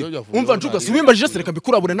mbikubwire umva Juga subimbajije se reka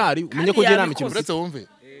mbikurabure ntari umenye ko giye namikino uretse wumve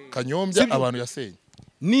kanyombya abantu yasenye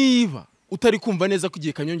niba utari kumva neza ko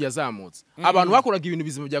igihe kanyombya yazamutse abantu bakoraga ibintu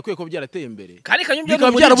bizima byakwiye ko byarateye imbere kandi kanyombya no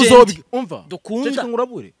muri byarabuzobi umva dukunda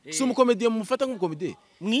ngurabure si umukomediye mufata nk'umukomediye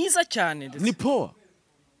mwiza cyane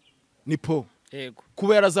ni po yego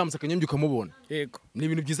kuba yarazamutse kanyombya ukamubona yego ni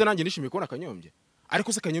ibintu byiza nanjye nishimiye kubona kanyombya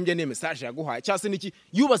ariko se kanyombya ni message yaguhaye cyase niki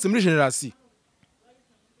yubatse muri generation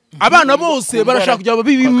abana bose barashaka kujya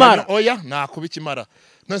babibimara oya nakubikimara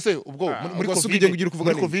nase ubwo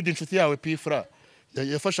muri covid inshuti yawe pifra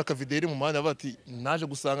yafasha akavideri mu mwanya bati naje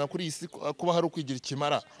gusanga kuri isi kuba hari ukwigira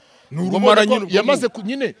ikimara n'urumara nyine yamaze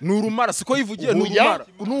nyine n'urumara siko yivugiye n'urumara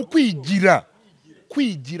n'ukwigira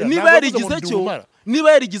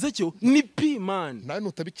niba yarigize cyo ni man nawe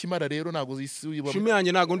nutabikimara rero nago isi uyibamo shumi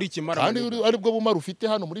yanjye nago ndi ikimara kandi aribwo bumara ufite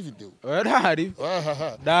hano muri video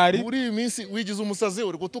dari muri iyi minsi wigize umusazi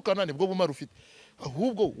uri gutukana nibwo bumara ufite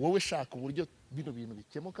ahubwo wowe shaka uburyo bino bintu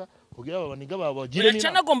bikemuka kugira abaniga babagire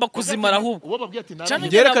Channel agomba kuzimara ahubwo uwo babwiye ati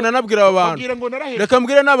ngerekana nabwira abantu reka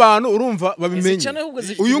mbwire n'abantu urumva babimenye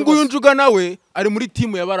uyu nguyu Juga nawe ari muri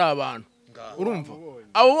team ya bari abantu urumva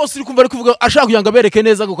abo bose uri kumva ari kuvuga ashaka kugira ngo abereke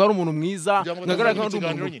neza ko ari umuntu mwiza ngagaragara kandi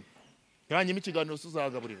umuntu yanyima ikiganiro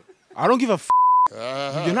suzagaburira I don't give a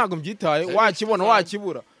ibyo ntago mbyitaye wakibona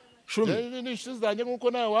wakibura shumi ni shizanye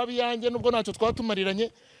nkuko nawe wabiyange nubwo ntacyo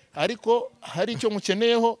twatumariranye ariko hari icyo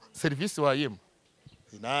mukeneyeho service wayemo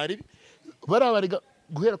nari barabariga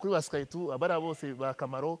guhera kuri baskaitu abara bose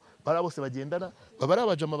bakamaro bara bose bagendana babara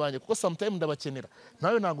abajama banje kuko sometimes ndabakenera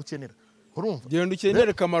nawe nagukenera urumva genda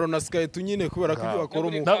ukenere kamaro na skaitu nyine kubera ko ibyo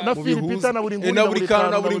bakora na Philipita na buri nguni na buri kana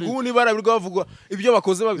na buri nguni barabirwa bavuga ibyo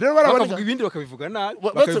bakoze bakavuga ibindi bakabivuga nabi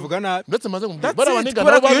ndetse maze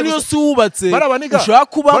barabaniga niyo subatse ushaka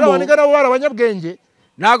kubamo barabaniga nabo barabanyabwenge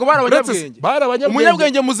ntago barabanyabwenge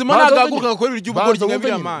umunyabwenge muzima nagaguruka gakora ibiryo ubugoryi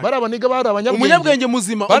nk'abiyamana barabaniga barabanyabwenge umunyabwenge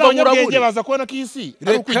muzima barabanyabwenge baza kubona ko isi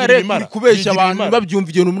ari ukugira imara kubeshya abantu babyumva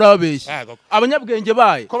igihe muri ababeshya abanyabwenge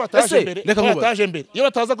baye ko bataje mbere bataje mbere iyo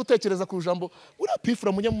bataza gutekereza ku ijambo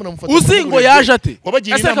urapifura munyamuna mufata uzingo yaje ate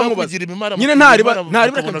ese kugira imara nyine ntari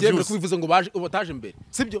bakabyemera kubivuze ngo bataje mbere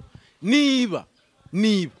sibyo niba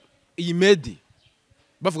iyi media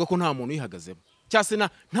bavuga ko nta muntu yihagazemo cyase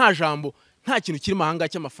nta jambo nta kintu kiri mahanga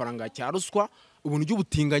cy'amafaranga cya ruswa ubuntu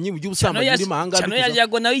by'ubutinganyi by'ubusambanyi muri mahanga cyane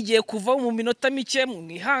yago nawe igiye kuva mu minota mike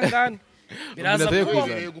mwihangane biraza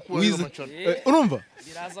urumva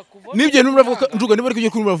nibyo numva ko njuga niba ariko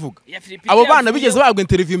kuri muravuga abo bana bigeze bagwa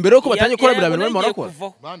interview mbere yuko batanye kora birabera muri marakora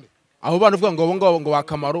abo bana uvuga ngo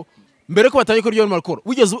bakamaro mbere ko batanye kora ibyo muri marakora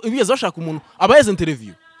wigeze bashaka umuntu abayeze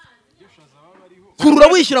interview kurura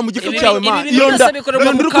wishyira mu gifu cyawe ma iyo nda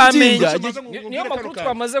uri kubyinja niyo makuru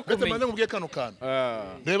twamaze kumenya mu kano kana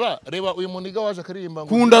reba uyu muniga waje akaririmba ngo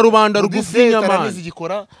kunda rubanda rugufi nyamana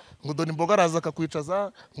zigikora ngo doni imboga araza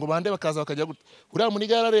akakwicaza ngo bande bakaza bakajya gute uriya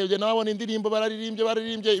muniga yararebye nababona indirimbo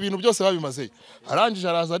bararirimbye ibintu byose babimaze arangije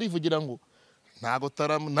araza arivugira ngo ntago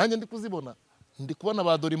taramu nanjye ndi kuzibona ndi kubona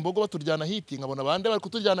badora imbogo baturyana hiti nkabona bande bari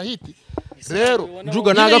kuturyana hiti rero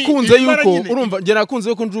njuga nagakunze yuko urumva nge nakunze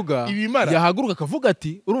yuko njuga yahaguruka akavuga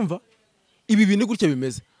ati urumva ibi bintu gutya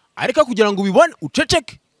bimeze ariko kugira ngo ubibone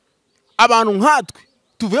uceceke abantu nkatwe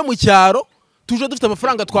tuvuye mu cyaro tuje dufite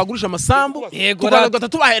amafaranga twagurisha amasambu tugagata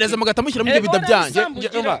tubahereza magata mushyira mu bida byanjye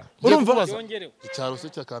urumva icyaro se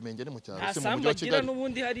cya Kamenge ni mu cyaro se mu mujyi wa Kigali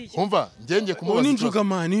umva ngenge kumubaza ni njuga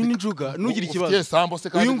man ni njuga nugira ikibazo sambo se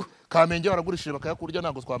Kamenge baragurishije bakayakurya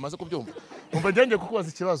ntago twamaze kubyumva umva ngenge kukubaza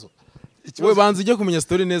ikibazo we banze ujye kumenya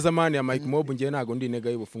story neza man ya Mike Mob ngiye ntago ndi intega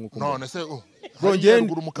y'ubufungu kumva none se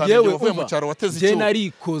yewe uvuye mu cyaro wateze icyo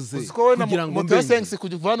narikoze kugira ngo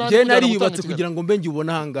mbe naribatse kugira ngo mbe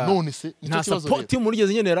ngibona hanga none se nta support muri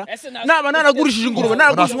geze nyenera naba naragurishije ingurube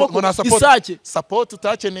naragurishije isake support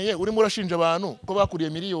utakeneye urimo urashinja abantu ko bakuriye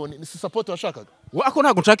miliyoni ni support washakaga wako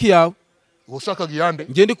ntago nshaka yawe ushakaga yande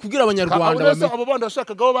ngende kubwira abanyarwanda bamenye abo bandi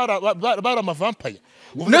bashakagaho bara amavampire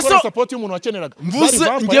uvuze support y'umuntu wakeneraga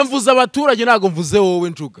ngiye mvuze abaturage ntago mvuze wowe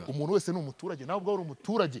njuga umuntu wese ni umuturage nawe ubwo uri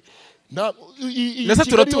umuturage nese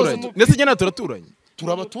turaturanye nese njye naturaturanye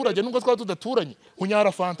turabaturage nubwo twaba tudaturanye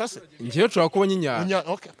unyara fantase ngiye nshaka kuba nyinyara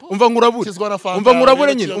umva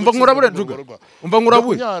nkurabure nyine umva nkurabure njuga umva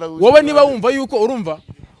nkurabure wowe niba wumva yuko urumva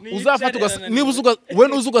uzafata niba we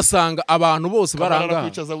nuza ugasanga abantu bose baranga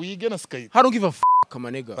kwicaza wige na Skype haruko iva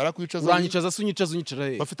kamanega barakwicaza uranyicaza sunyicaza unyicara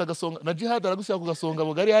he bafite agasonga na jihad aragusya ku gasonga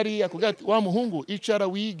bugari hari akugati wa muhungu icara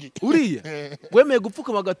wige uriya wemeye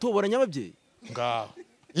gupfuka bagatobora nyababyeyi ngaho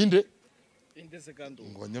inde se gando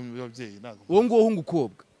ngo nyababyeyi nago uwo ngo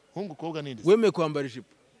hungu kobwa ninde wemeye kwambara ijipo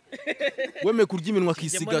wemeye kurya iminwa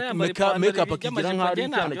kisiga makeup akigira nk'ari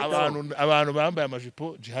abantu bambaye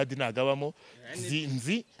amajipo jihad nagabamo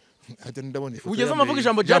nzi hajya ndabona ifoto ugeze amavuga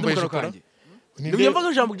ijambo jihad mu kanwa niyo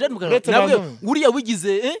mvuga ijambo jihad mu kanwa nabwo uriya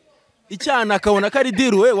wigize icyana akabona ko ari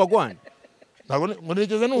diru we wagwane ntago ngo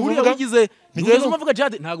nigeze nuvuga uriya wigize nigeze umavuga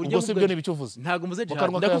jihad ntago njye ubwo ibyo nibicuvuze ntago muze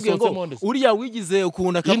jihad ndakubwiye ngo uriya wigize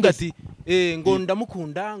ukunda akavuga ati ngo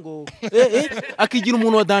ndamukunda ngo akigira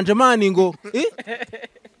umuntu wa danjamani ngo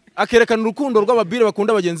akerekana urukundo rw'ababire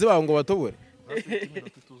bakunda bagenzi babo ngo batobore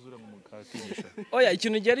oya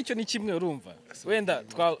ikintu gihe aricyo ni kimwe urumva wenda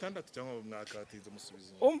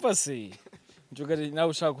umva se njuga nawe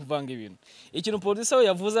ushaka kuvanga ibintu ikintu polisi we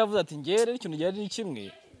yavuze ati ngere ikintu gihe ari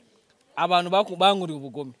kimwe abantu bankuriye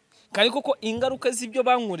ubugome kandi koko ingaruka z'ibyo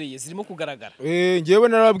bankureye zirimo kugaragara ngewe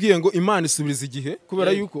narababwiye ngo Imana isubiriza igihe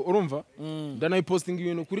kubera yuko urumva ndanayipostinga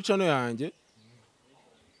ibintu kuri channel yanjye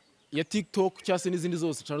ya TikTok cyase n'izindi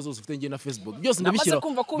zose channel zose ufite ngiye na Facebook byose ndabishyira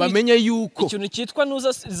bamenye yuko ikintu cyitwa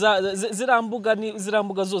nuza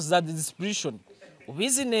zirambuga zose za distribution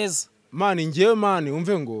ubizi neza mani ngewe mani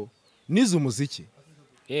umve ngo nize umuziki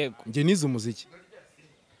yego nge nize umuziki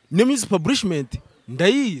no music publishment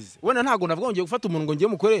ndayizi wena ntago navuga ngo ngiye gufata umuntu ngo ngiye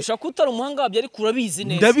mukoresha shaka utari umuhanga wabyo ariko urabizi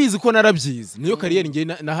neza ndabizi ko narabyize niyo kariyeri ngiye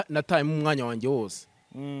nataye mu mwanya wanjye wose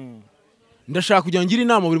ndashaka kugira ngira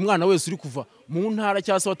inama buri mwana wese uri kuva mu ntara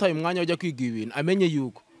cyase wataye umwanya wajya kwiga ibintu amenye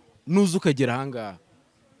yuko nuza ukagera ahangaha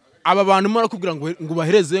aba bantu mara kubwira ngo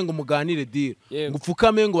bahereze ngo muganire deal ngo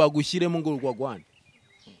upfukame ngo bagushyiremo ngo rwagwane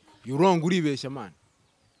you wrong uribeshya man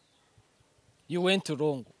you went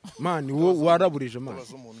wrong man waraburije man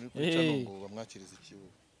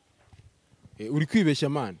uri kwibeshya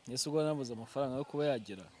man Yesu ubwo nabuze amafaranga yo kuba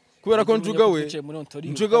yagira kubera ko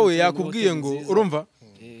njuga we yakubwiye ngo urumva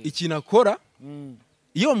ikintu akora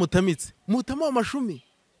iyo mutamitse mutama amashumi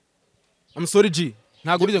I'm sorry G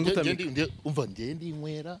ntago urize ngutamika umva ngende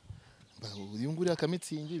inywera uyungurira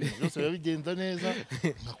akamitsingi ibintu byose biba bigenza neza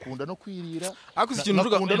nakunda no kwirira ako ikintu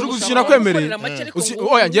njuga ushyina kwemereye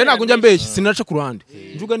oya ngiye ntago njya mbeshye sinaca ku ruhande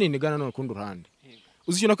njuga ninigana none kundi ruhande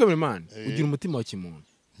uzishyina kwemereye man ugira umutima wa kimuntu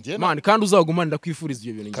man kandi uzagumana ndakwifuriza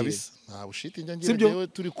ibyo bintu kabisa nta bushiti njya ngiye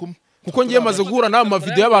turi kumwe kuko ngiye maze guhura nawe mu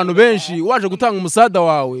video y'abantu benshi waje gutanga umusada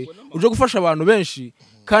wawe uje gufasha abantu benshi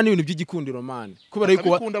kandi ibintu by'igikundiro man kubera yuko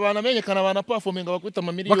bakunda abantu amenyekana abantu performinga bakwita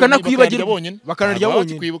amamiliyoni bakanakwibagira bakanarya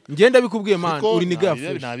bonyine ngenda bikubwiye man uri niga yafu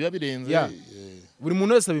ntabiba birenze buri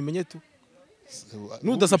muntu wese abimenye tu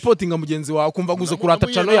nuda supportinga mugenzi wawe kumva guze kurata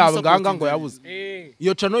chano yawe nganga ngo yabuze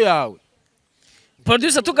iyo chano yawe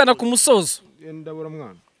producer tugana ku musozo ndabura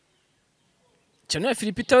mwana chano ya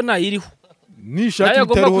Philipita nayiriho nishaka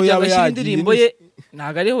itero yawe indirimbo ye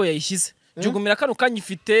ntago ariho yayishyize jugumira kano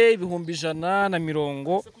kanyifite ibihumbi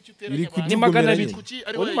 150 ni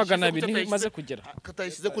 200 maze kugera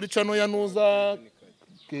katayishyize kuri chano ya nuza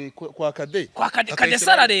kwa Kade Kade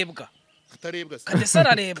sararebwa katarebwa Kade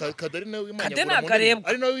sararebwa Kadari nawe wimanya Kade nagarebwa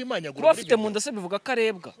ari nawe wimanya kuba afite mu nda se bivuga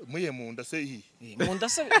karebwa muye mu nda se hi mu nda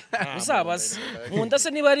se uzabaze mu nda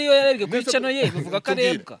se niba ariyo yarebwe kuri chano ye bivuga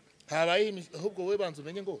karebwa habaye ahubwo we banze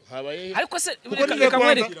umenye ngo habaye ariko se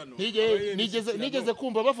nigeze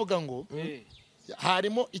kumva bavuga ngo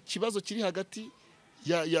harimo ikibazo kiri hagati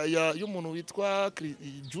y'umuntu witwa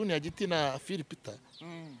Junior Giti na Philipita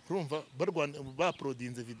urumva ba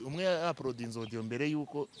prodinze video umwe ya prodinze audio mbere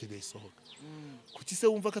yuko bibesohoka kuki se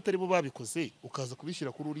wumva ko atari bo babikoze ukaza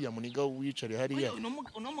kubishyira kuri uriya muniga wicare hariya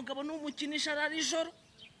uno mugabo n'umukinisha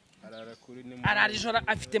ararijora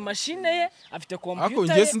afite machine ye afite computer ako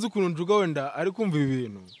ngiye sinzi ukuntu njuga wenda ari kumva ibi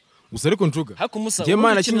bintu gusa ariko njuga ngiye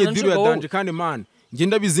mana kinye diro ya danje kandi man ngiye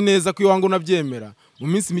ndabizi neza ko iyo wangu nabyemera mu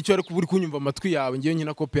minsi micyo ari kuburi kunyumva amatwi yawe ngiye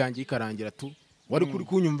nyina kope yanjye ikarangira tu wari kuri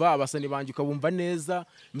kunyumva abasani banjye ukabumva neza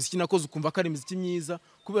imiziki nakoze ukumva ko ari imiziki myiza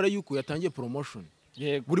kubera yuko yatangiye promotion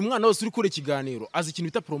buri mwana wese uri kure kiganiro azi ikintu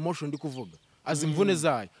bita promotion ndi kuvuga azi imvune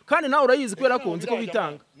zayo kandi nawe urayizi kubera ko nzi ko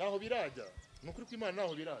bitanga naho birajya nukuri kw'Imana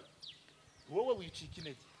naho birajya wowe wicika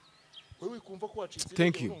intege wowe wikumva ko wacitse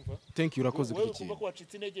intege thank you urakoze wowe wikumva ko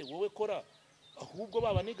wacitse intege wowe kora ahubwo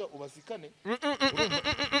babaniga ubazikane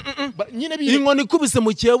nyine inkoni kubise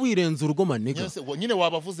mu kiya wirenza urugo maniga nyine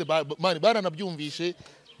wabavuze baranabyumvishe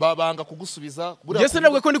babanga kugusubiza Yese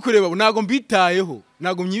nabwo ko ndi kureba nago mbitayeho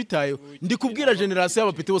nago myitayeho ndi kubwira generation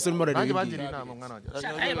y'abapete bose barimo barareba bagiriye inama mwana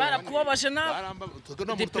wanjye barakubabaje na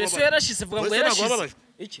depression yarashize vuga ngo yarashize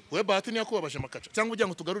iki we bahati niyo kubabaje makaca cyangwa ujya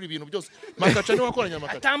ngo tugarure ibintu byose makaca niwe wakoranya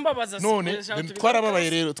makaca atambabaza none twarababaye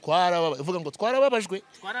rero vuga ngo twarababajwe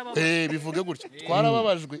bivuge gutyo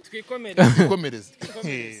twarababajwe twikomereze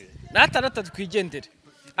natarata twigendere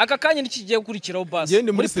aka kanya nikigiye gukurikiraho basi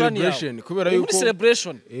muri celebration kubera yuko muri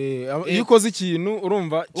celebration iyo ukoze ikintu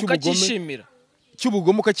urumva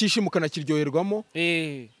cy'ubugome ukakishimuka nakiryoherwamo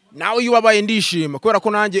nawe iyo wabaye ndishima kubera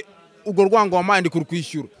ko nanjye ubwo rwango wamaye ndi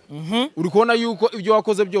kurukwishyura uri kubona yuko ibyo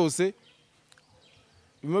wakoze byose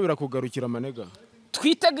bimwe birakugarukira manega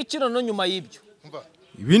twitega ikino no nyuma y'ibyo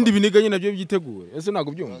ibindi biniga nyine nabyo byitegure ese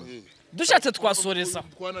ntago byumva dushatse twasoreza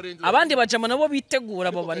abandi bajama nabo bitegura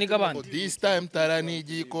abo baniga abandi this time tarani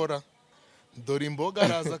igikora dore imboga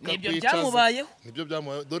araza kakwicaza nibyo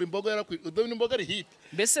byamubayeho dore imboga ari hit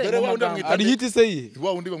mbese ari hit se yi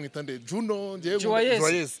wa undi bamwita nde Juno ngiye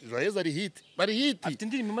Joyeuse ari hit afite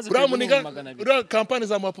indirimbo imaze ura kampani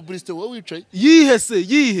za ma publicité wowe wicaye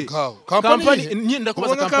yihe kampani nyenda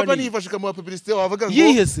kubaza kampani yifashika mu publicité wavuga ngo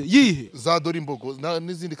yihe za dore imbogo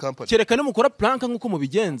n'izindi kampani kerekane mukora planka nkuko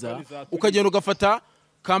mubigenza ukagenda ugafata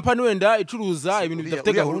kampani wenda icuruza ibintu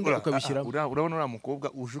bidafite gahunda ukabishyira urabona ura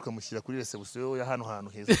mukobwa uje ukamushyira kuri reception ya hano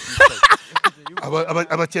hantu heza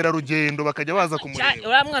abakera rugendo bakajya baza kumureba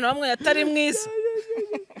ura mwana bamwe yatari mwiza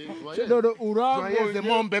uragoye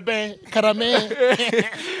mon bébé karame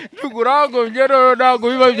uragoye rero nago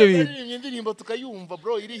biba ibyo bintu indirimbo tukayumva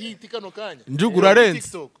bro iri hit kano kanya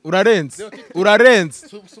urarenze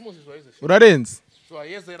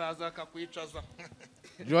Joyeuse raza kakwicaza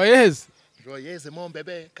Joyeuse mon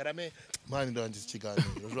bébé karame mani ndangiza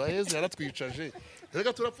ikiganiro Joyeuse yaratwicaje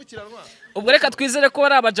reka turapfukiranwa ubwo reka twizere ko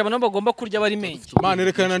bari abajama nabo bagomba kurya bari menshi mani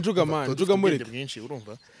reka na njuga muri bwinshi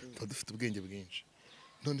urumva dufite ubwenge bwinshi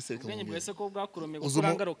none se reka ubwenge bwese ko bwakurome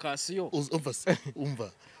gukuranga location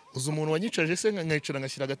umva uzi umuntu wanyicaje se nkayicara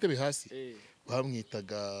ngashyira agatebe hasi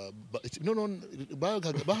bamwitaga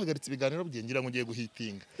bahagaritse ibiganiro byengira ngo ngiye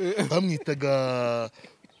guhitinga bamwitaga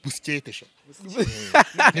busikete sha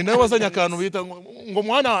ni nawe wazanye akantu bita ngo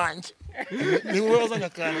mwana wanjye ni wowe wazanye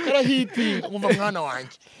akantu karahiti umva mwana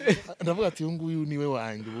wanjye ndavuga ati uyu nguyu niwe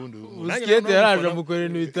wanjye ubundi Muskete yaraje amukorera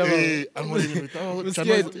ibintu bitabaho amuri ibintu bitabaho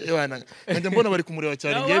cyane nanjye mbona bari kumureba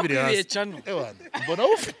cyane ngiye biri hasi mbona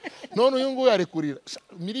ufi none uyu nguyu arekurira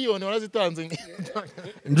miliyoni warazitanze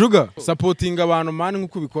Njuga supporting abantu mani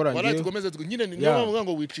nkuko ubikora ngiye warakomeze nyine niyo bavuga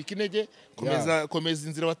ngo wicika intege komeza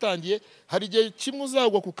inzira watangiye hari igihe kimwe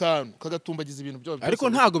uzagwa ku kantu kagatumbagiza ibintu byose ariko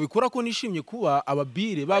ntago bikora ko nishimye kuba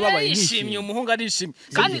ababire baba bayishimye umuhungu arishimye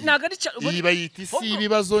kandi naga ari bayita isi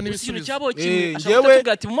ibibazo n'ibisubizo yewe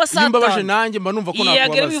nimbabaje nanjye mba numva ko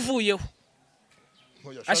nakubabasa bivuyeho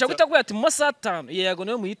ashaka gutakuye ati mu masaha 5 Yago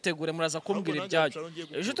nawe muyitegure muraza kumbwira ibyaje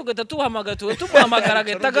ejo tugahita tuhamagara tumuhamagara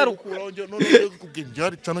agahita agaruka none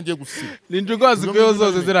kubwira cyane ngiye gusiba ninjugwazi peyo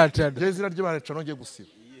zose ziracana ziraryo baracana ngiye gusiba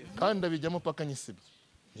kandi abijyamo paka nyisibye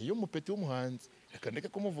niyo mupeti w'umuhanzi reka ndeke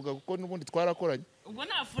kumuvuga kuko nubundi twarakoranye ubwo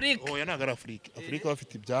na Afrika oya naga Afrika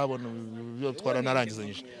bafite ibyabo byo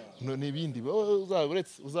twaranarangizanyije n'ibindi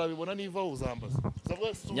uzabibona niva uzambaza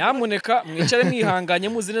nyamuneka mwicare mwihanganye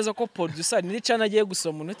muzi neza ko producer ni cana agiye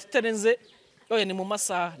gusoma umunota itarenze oya ni mu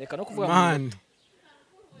masaha reka no kuvuga man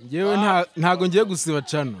ngewe ntago ngiye gusiba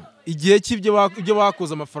cano igihe cy'ibyo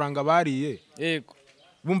bakoze amafaranga bariye yego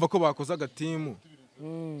bumva ko bakoze agatimu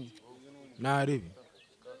narebe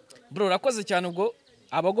bro rakoze cyane ubwo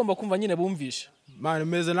abagomba kumva nyine bumvisha man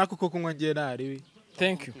meze nako koko ngiye narebe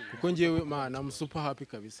thank you kuko ngewe man I'm super happy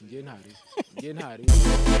kabisa ngiye narebe